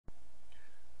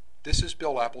This is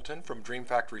Bill Appleton from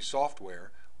DreamFactory Software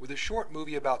with a short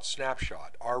movie about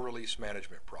Snapshot, our release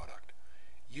management product.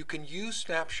 You can use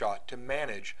Snapshot to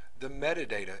manage the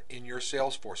metadata in your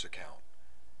Salesforce account.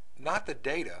 Not the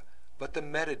data, but the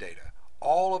metadata,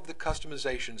 all of the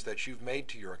customizations that you've made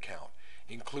to your account,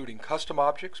 including custom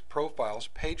objects, profiles,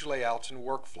 page layouts, and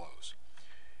workflows.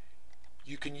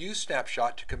 You can use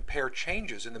Snapshot to compare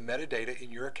changes in the metadata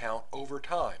in your account over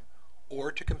time, or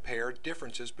to compare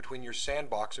differences between your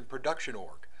sandbox and production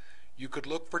org. You could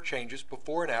look for changes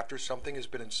before and after something has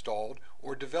been installed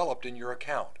or developed in your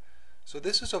account. So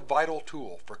this is a vital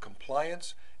tool for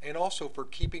compliance and also for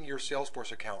keeping your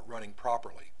Salesforce account running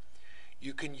properly.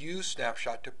 You can use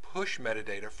Snapshot to push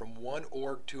metadata from one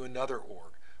org to another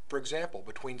org, for example,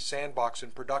 between sandbox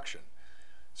and production.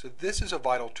 So this is a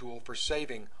vital tool for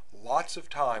saving lots of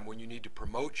time when you need to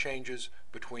promote changes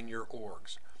between your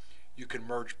orgs. You can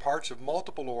merge parts of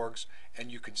multiple orgs,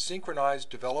 and you can synchronize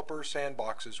developer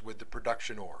sandboxes with the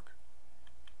production org.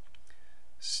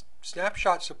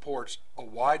 Snapshot supports a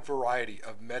wide variety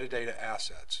of metadata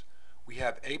assets. We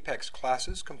have Apex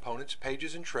classes, components,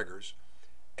 pages, and triggers,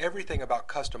 everything about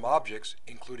custom objects,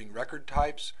 including record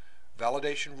types,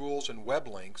 validation rules, and web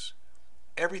links,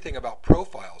 everything about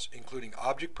profiles, including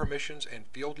object permissions and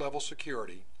field level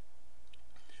security,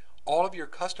 all of your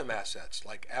custom assets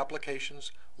like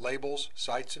applications, labels,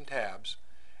 sites, and tabs,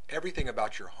 everything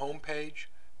about your home page,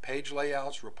 page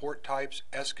layouts, report types,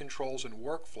 scontrols, and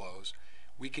workflows.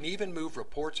 We can even move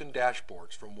reports and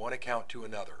dashboards from one account to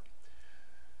another.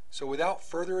 So without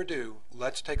further ado,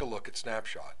 let's take a look at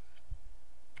Snapshot.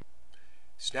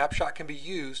 Snapshot can be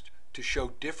used to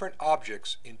show different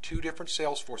objects in two different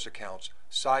Salesforce accounts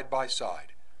side by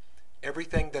side.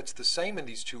 Everything that's the same in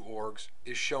these two orgs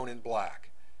is shown in black.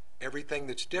 Everything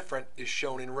that's different is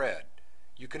shown in red.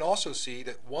 You can also see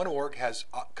that one org has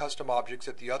custom objects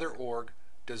that the other org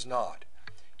does not.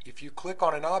 If you click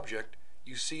on an object,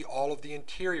 you see all of the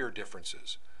interior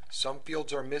differences. Some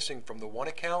fields are missing from the one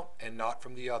account and not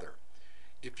from the other.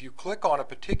 If you click on a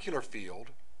particular field,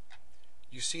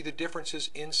 you see the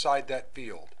differences inside that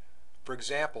field. For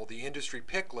example, the industry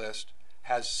pick list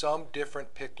has some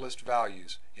different pick list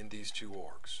values in these two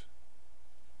orgs.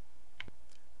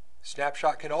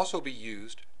 Snapshot can also be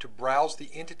used to browse the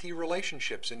entity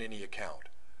relationships in any account.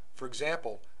 For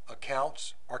example,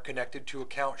 accounts are connected to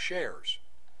account shares.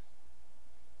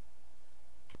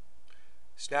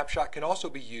 Snapshot can also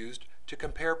be used to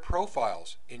compare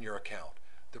profiles in your account.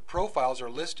 The profiles are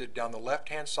listed down the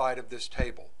left-hand side of this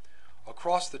table.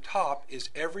 Across the top is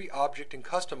every object and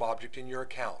custom object in your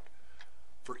account.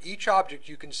 For each object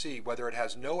you can see whether it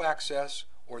has no access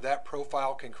or that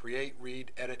profile can create, read,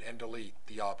 edit, and delete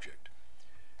the object.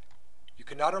 You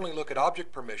can not only look at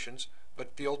object permissions,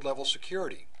 but field level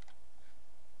security.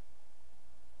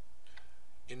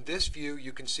 In this view,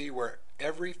 you can see where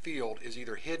every field is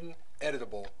either hidden,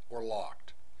 editable, or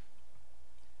locked.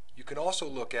 You can also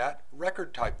look at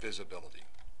record type visibility.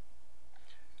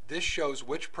 This shows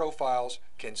which profiles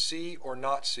can see or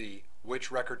not see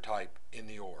which record type in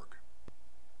the org.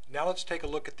 Now let's take a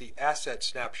look at the asset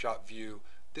snapshot view.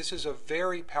 This is a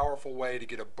very powerful way to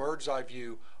get a bird's eye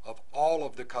view of all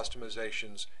of the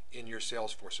customizations in your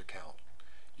Salesforce account.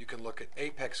 You can look at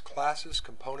Apex classes,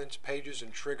 components, pages,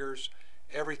 and triggers,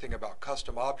 everything about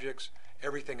custom objects,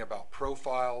 everything about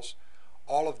profiles,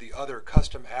 all of the other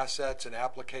custom assets and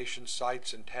application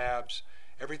sites and tabs,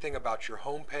 everything about your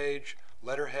home page,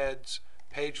 letterheads,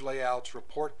 page layouts,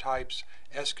 report types,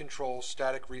 scontrols,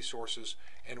 static resources,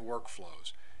 and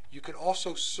workflows. You can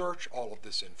also search all of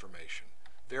this information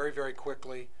very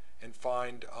quickly and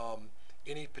find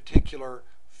any particular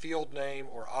field name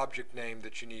or object name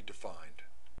that you need to find.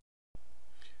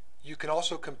 You can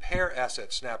also compare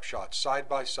asset snapshots side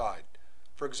by side.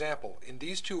 For example, in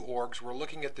these two orgs we're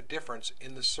looking at the difference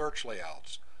in the search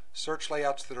layouts. Search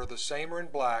layouts that are the same are in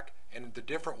black and the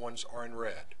different ones are in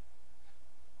red.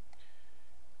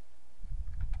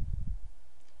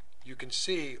 You can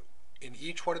see in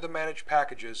each one of the managed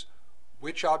packages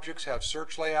which objects have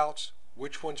search layouts,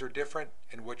 which ones are different,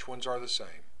 and which ones are the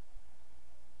same.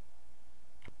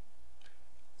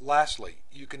 Lastly,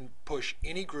 you can push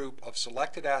any group of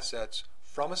selected assets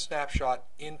from a snapshot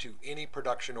into any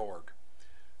production org.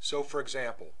 So for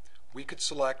example, we could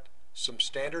select some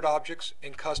standard objects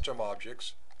and custom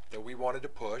objects that we wanted to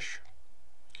push.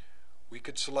 We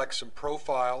could select some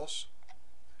profiles,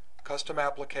 custom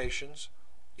applications,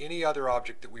 any other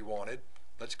object that we wanted.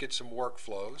 Let's get some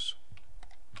workflows.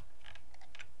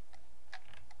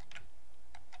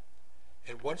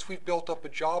 And once we've built up a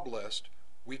job list,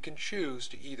 we can choose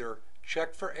to either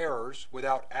check for errors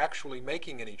without actually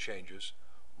making any changes,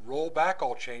 roll back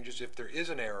all changes if there is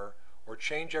an error, or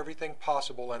change everything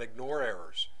possible and ignore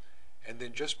errors. And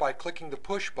then just by clicking the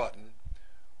push button,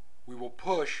 we will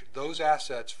push those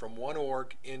assets from one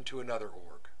org into another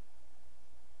org.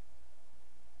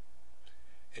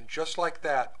 And just like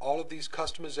that, all of these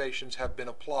customizations have been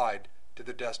applied to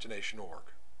the destination org.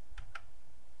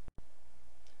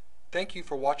 Thank you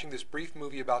for watching this brief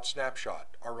movie about Snapshot,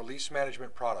 our release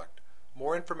management product.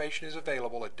 More information is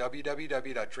available at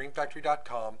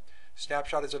www.dreamfactory.com.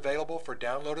 Snapshot is available for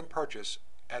download and purchase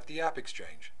at the App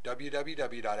Exchange,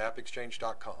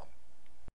 www.appexchange.com.